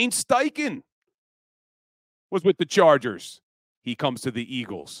 Shane Steichen was with the Chargers. He comes to the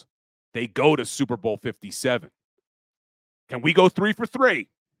Eagles. They go to Super Bowl 57. Can we go 3 for 3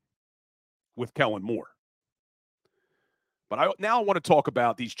 with Kellen Moore? But now I want to talk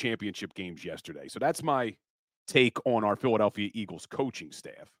about these championship games yesterday. So that's my take on our Philadelphia Eagles coaching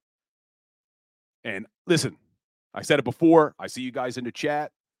staff. And listen, I said it before. I see you guys in the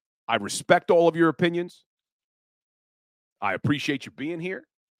chat. I respect all of your opinions. I appreciate you being here.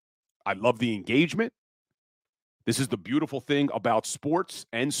 I love the engagement. This is the beautiful thing about sports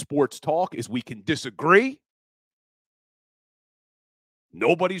and sports talk is we can disagree.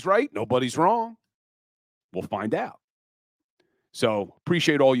 Nobody's right. Nobody's wrong. We'll find out. So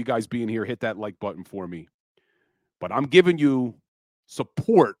appreciate all you guys being here. Hit that like button for me. But I'm giving you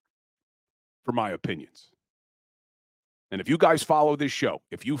support for my opinions. And if you guys follow this show,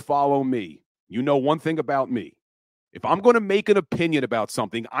 if you follow me, you know one thing about me. If I'm going to make an opinion about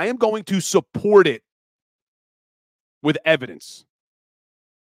something, I am going to support it with evidence.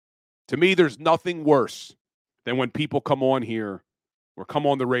 To me, there's nothing worse than when people come on here or come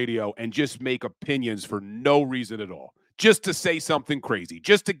on the radio and just make opinions for no reason at all, just to say something crazy,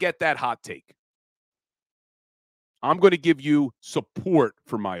 just to get that hot take. I'm going to give you support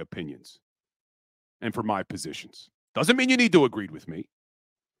for my opinions and for my positions. Doesn't mean you need to agree with me,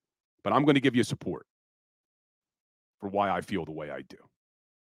 but I'm going to give you support for why I feel the way I do.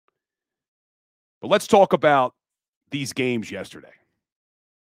 But let's talk about these games yesterday.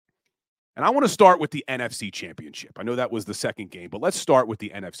 And I want to start with the NFC Championship. I know that was the second game, but let's start with the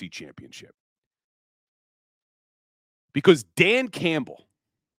NFC Championship. Because Dan Campbell,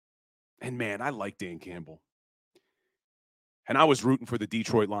 and man, I like Dan Campbell. And I was rooting for the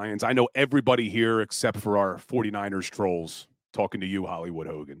Detroit Lions. I know everybody here except for our 49ers trolls talking to you, Hollywood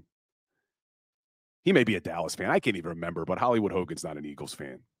Hogan. He may be a Dallas fan. I can't even remember, but Hollywood Hogan's not an Eagles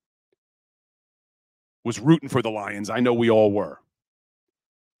fan. Was rooting for the Lions. I know we all were.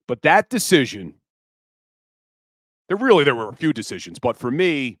 But that decision, there were a few decisions, but for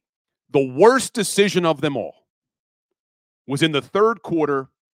me, the worst decision of them all was in the third quarter,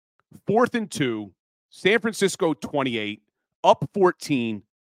 4th and 2, San Francisco 28, up 14,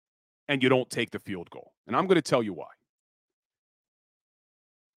 and you don't take the field goal. And I'm going to tell you why.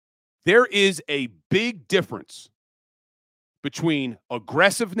 There is a big difference between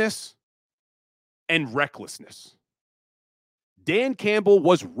aggressiveness and recklessness. Dan Campbell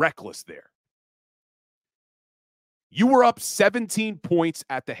was reckless there. You were up 17 points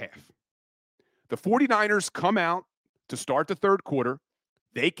at the half. The 49ers come out to start the third quarter.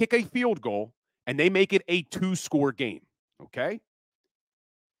 They kick a field goal, and they make it a 2-score game, okay?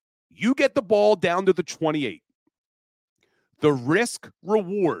 You get the ball down to the 28. The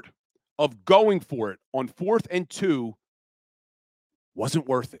risk-reward of going for it on 4th and 2 wasn't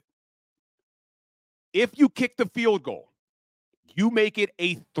worth it. If you kick the field goal, you make it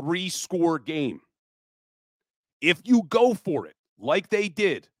a 3-score game. If you go for it, like they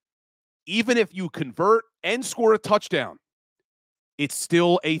did, even if you convert and score a touchdown, it's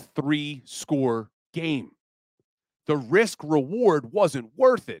still a 3-score game. The risk-reward wasn't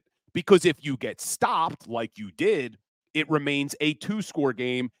worth it because if you get stopped like you did, it remains a 2-score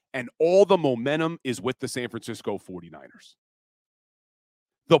game, and all the momentum is with the San Francisco 49ers.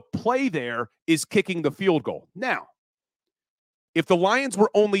 The play there is kicking the field goal. Now, if the Lions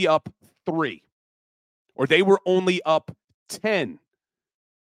were only up 3 or they were only up 10,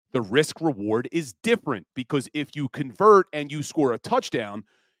 the risk reward is different because if you convert and you score a touchdown,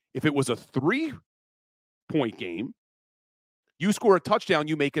 if it was a 3-point game, you score a touchdown,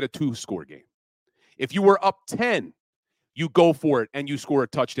 you make it a 2-score game. If you were up 10, you go for it and you score a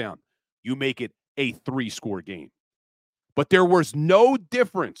touchdown, you make it a 3-score game. But there was no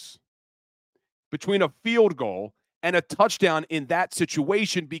difference between a field goal and a touchdown in that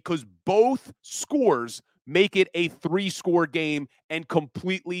situation because both scores make it a 3-score game and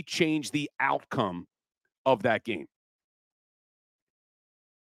completely change the outcome of that game.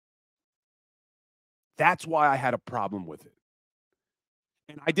 That's why I had a problem with it.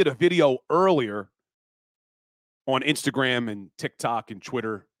 And I did a video earlier on Instagram and TikTok and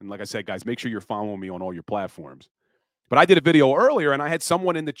Twitter. And like I said, guys, make sure you're following me on all your platforms. But I did a video earlier, and I had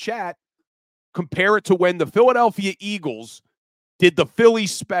someone in the chat compare it to when the Philadelphia Eagles did the Philly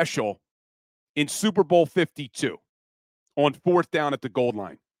special in Super Bowl 52 on 4th down at the goal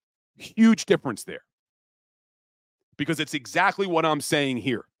line. Huge difference there. Because it's exactly what I'm saying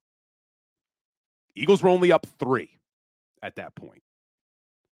here. Eagles were only up 3 at that point.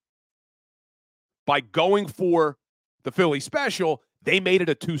 By going for the Philly special, they made it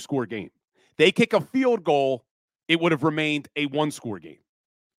a 2-score game. They kick a field goal, it would have remained a 1-score game.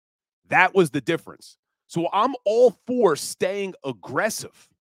 That was the difference. So I'm all for staying aggressive.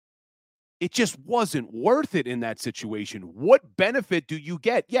 It just wasn't worth it in that situation. What benefit do you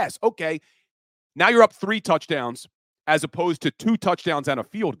get? Yes, okay, now you're up 3 touchdowns as opposed to 2 touchdowns and a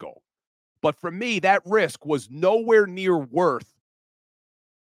field goal. But for me, that risk was nowhere near worth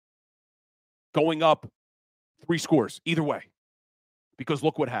going up 3 scores either way, because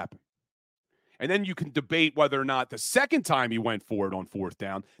look what happened. And then you can debate whether or not the second time he went for it on 4th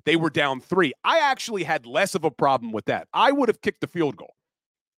down, they were down 3. I actually had less of a problem with that. I would have kicked the field goal.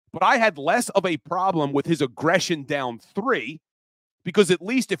 But I had less of a problem with his aggression down 3, because at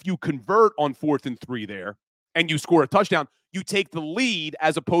least if you convert on 4th and 3 there and you score a touchdown, you take the lead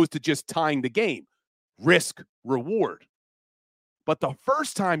as opposed to just tying the game. Risk, reward. But the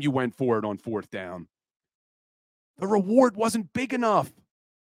first time you went for it on 4th down, the reward wasn't big enough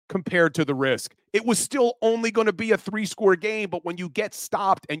compared to the risk. It was still only going to be a 3-score game, but when you get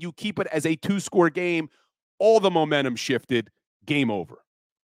stopped and you keep it as a 2-score game, all the momentum shifted, game over.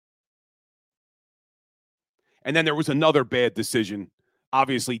 And then there was another bad decision,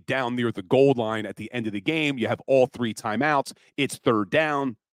 obviously down near the goal line at the end of the game. You have all 3 timeouts. It's 3rd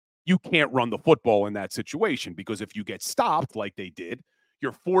down. You can't run the football in that situation, because if you get stopped like they did,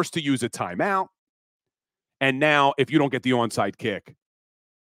 you're forced to use a timeout. And now if you don't get the onside kick,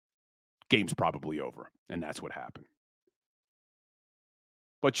 game's probably over. And that's what happened.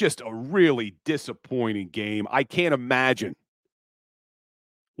 But just a really disappointing game. I can't imagine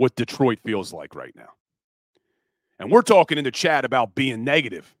what Detroit feels like right now. And we're talking in the chat about being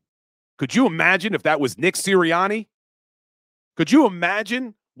negative. Could you imagine if that was Nick Sirianni? Could you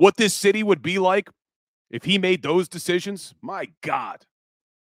imagine what this city would be like if he made those decisions? My God.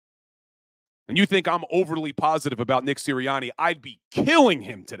 And you think I'm overly positive about Nick Sirianni? I'd be killing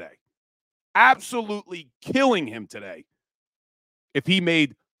him today. Absolutely killing him today if he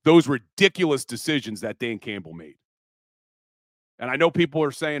made those ridiculous decisions that Dan Campbell made. And I know people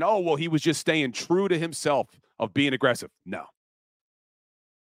are saying, oh, well, he was just staying true to himself of being aggressive. No.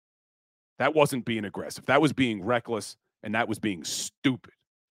 That wasn't being aggressive. That was being reckless, and that was being stupid.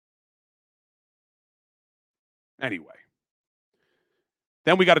 Anyway.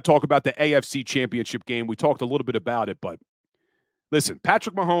 Then we got to talk about the AFC Championship game. We talked a little bit about it, but listen,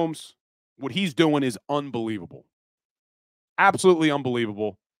 Patrick Mahomes, what he's doing is unbelievable. Absolutely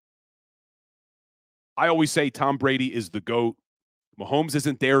unbelievable. I always say Tom Brady is the GOAT. Mahomes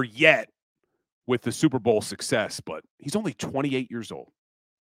isn't there yet with the Super Bowl success, but he's only 28 years old.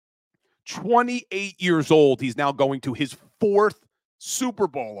 28 years old. He's now going to his 4th Super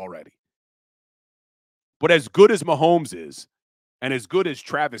Bowl already. But as good as Mahomes is, and as good as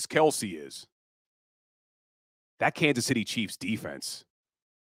Travis Kelce is, that Kansas City Chiefs defense,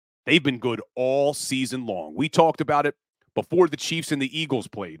 they've been good all season long. We talked about it before the Chiefs and the Eagles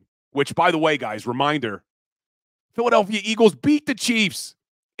played, which, by the way, guys, reminder, Philadelphia Eagles beat the Chiefs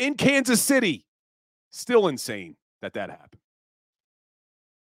in Kansas City. Still insane that happened.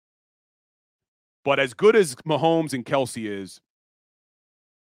 But as good as Mahomes and Kelce is,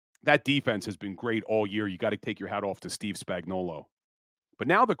 that defense has been great all year. You got to take your hat off to Steve Spagnuolo. But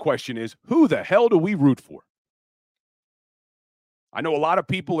now the question is, who the hell do we root for? I know a lot of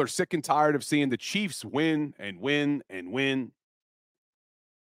people are sick and tired of seeing the Chiefs win and win and win.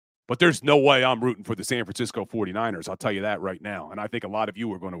 But there's no way I'm rooting for the San Francisco 49ers. I'll tell you that right now. And I think a lot of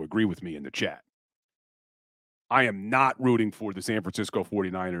you are going to agree with me in the chat. I am not rooting for the San Francisco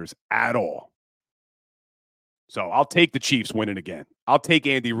 49ers at all. So I'll take the Chiefs winning again. I'll take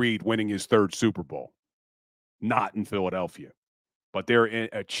Andy Reid winning his 3rd Super Bowl. Not in Philadelphia. But they're in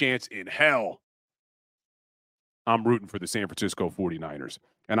a chance in hell. I'm rooting for the San Francisco 49ers.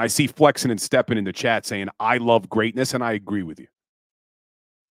 And I see Flexing and Stepping in the chat saying, I love greatness, and I agree with you.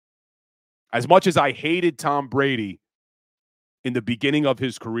 As much as I hated Tom Brady in the beginning of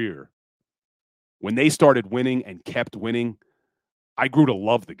his career, when they started winning and kept winning, I grew to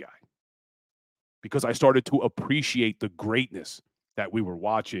love the guy because I started to appreciate the greatness that we were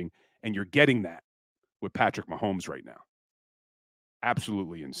watching, and you're getting that with Patrick Mahomes right now.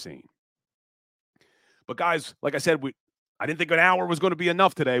 Absolutely insane. But guys, like I said, I didn't think an hour was going to be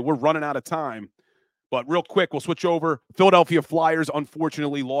enough today. We're running out of time. But real quick, we'll switch over. Philadelphia Flyers,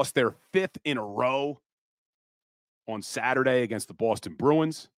 unfortunately, lost their 5th in a row on Saturday against the Boston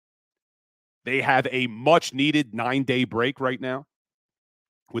Bruins. They have a much-needed 9-day break right now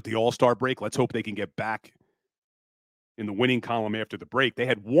with the All-Star break. Let's hope they can get back in the winning column after the break. They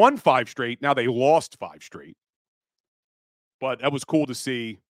had won 5 straight. Now they lost 5 straight. But that was cool to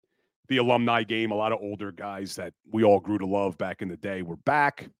see the alumni game. A lot of older guys that we all grew to love back in the day were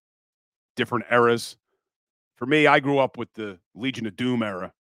back. Different eras. For me, I grew up with the Legion of Doom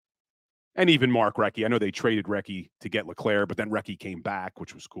era. And even Mark Recchi. I know they traded Recchi to get LeClaire, but then Recchi came back,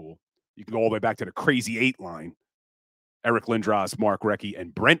 which was cool. You can go all the way back to the Crazy Eight line. Eric Lindros, Mark Recchi,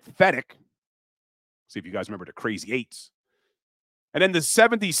 and Brent Fedek. See if you guys remember the Crazy Eights. And then the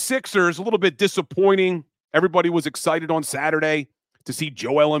 76ers, a little bit disappointing. Everybody was excited on Saturday to see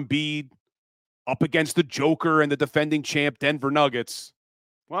Joel Embiid up against the Joker and the defending champ Denver Nuggets.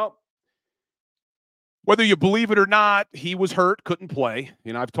 Well, whether you believe it or not, he was hurt, couldn't play.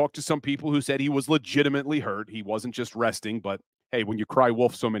 I've talked to some people who said he was legitimately hurt. He wasn't just resting, but hey, when you cry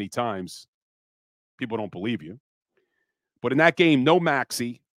wolf so many times, people don't believe you. But in that game, no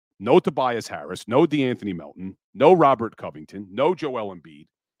Maxey, no Tobias Harris, no DeAnthony Melton, no Robert Covington, no Joel Embiid.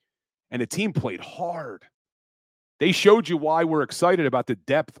 And the team played hard. They showed you why we're excited about the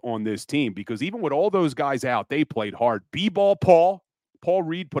depth on this team, because even with all those guys out, they played hard. B-ball Paul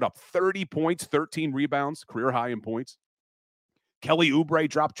Reed put up 30 points, 13 rebounds, career high in points. Kelly Oubre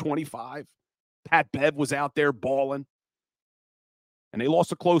dropped 25. Pat Bev was out there balling. And they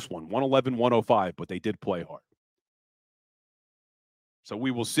lost a close one, 111-105, but they did play hard. So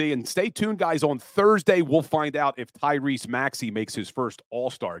we will see. And stay tuned, guys. On Thursday, we'll find out if Tyrese Maxey makes his first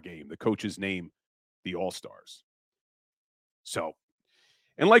All-Star game. The coaches name the All-Stars. So,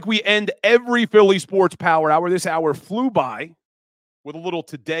 and like we end every Philly Sports Power Hour, this hour flew by with a little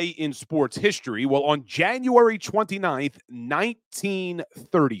today in sports history. Well, on January 29th,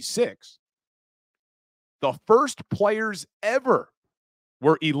 1936, the first players ever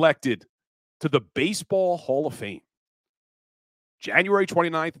were elected to the Baseball Hall of Fame. January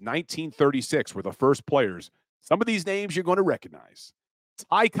 29th, 1936 were the first players. Some of these names you're going to recognize.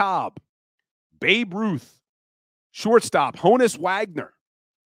 Ty Cobb, Babe Ruth, shortstop Honus Wagner,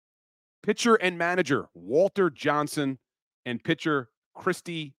 pitcher and manager Walter Johnson, and pitcher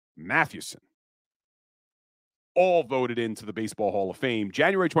Christy Mathewson. All voted into the Baseball Hall of Fame.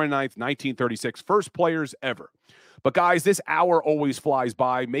 January 29th, 1936, first players ever. But guys, this hour always flies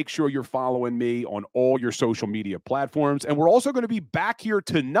by. Make sure you're following me on all your social media platforms. And we're also going to be back here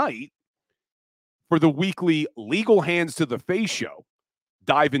tonight for the weekly Legal Hands to the Face show,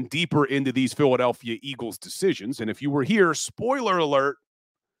 diving deeper into these Philadelphia Eagles decisions. And if you were here, spoiler alert,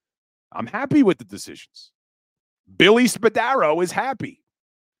 I'm happy with the decisions. Billy Spadaro is happy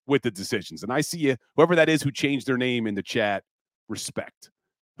with the decisions. And I see you, whoever that is who changed their name in the chat, respect.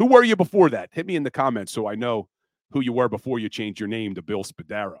 Who were you before that? Hit me in the comments so I know who you were before you changed your name to Bill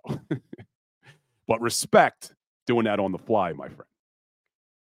Spadaro. But respect doing that on the fly, my friend.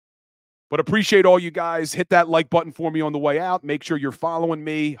 But appreciate all you guys. Hit that like button for me on the way out. Make sure you're following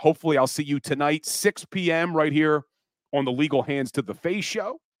me. Hopefully I'll see you tonight, 6 p.m. right here on the Legal Hands to the Face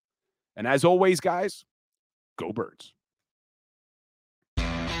show. And as always, guys, go Birds.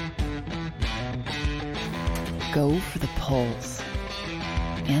 Go for the polls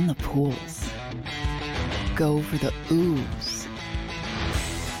and the pools. Go for the oohs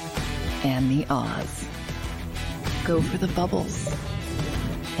and the ahs. Go for the bubbles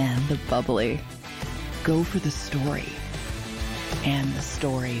and the bubbly. Go for the story and the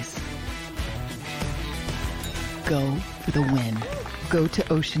stories. Go for the win. Go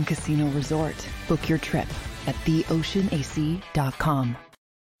to Ocean Casino Resort. Book your trip at theoceanac.com.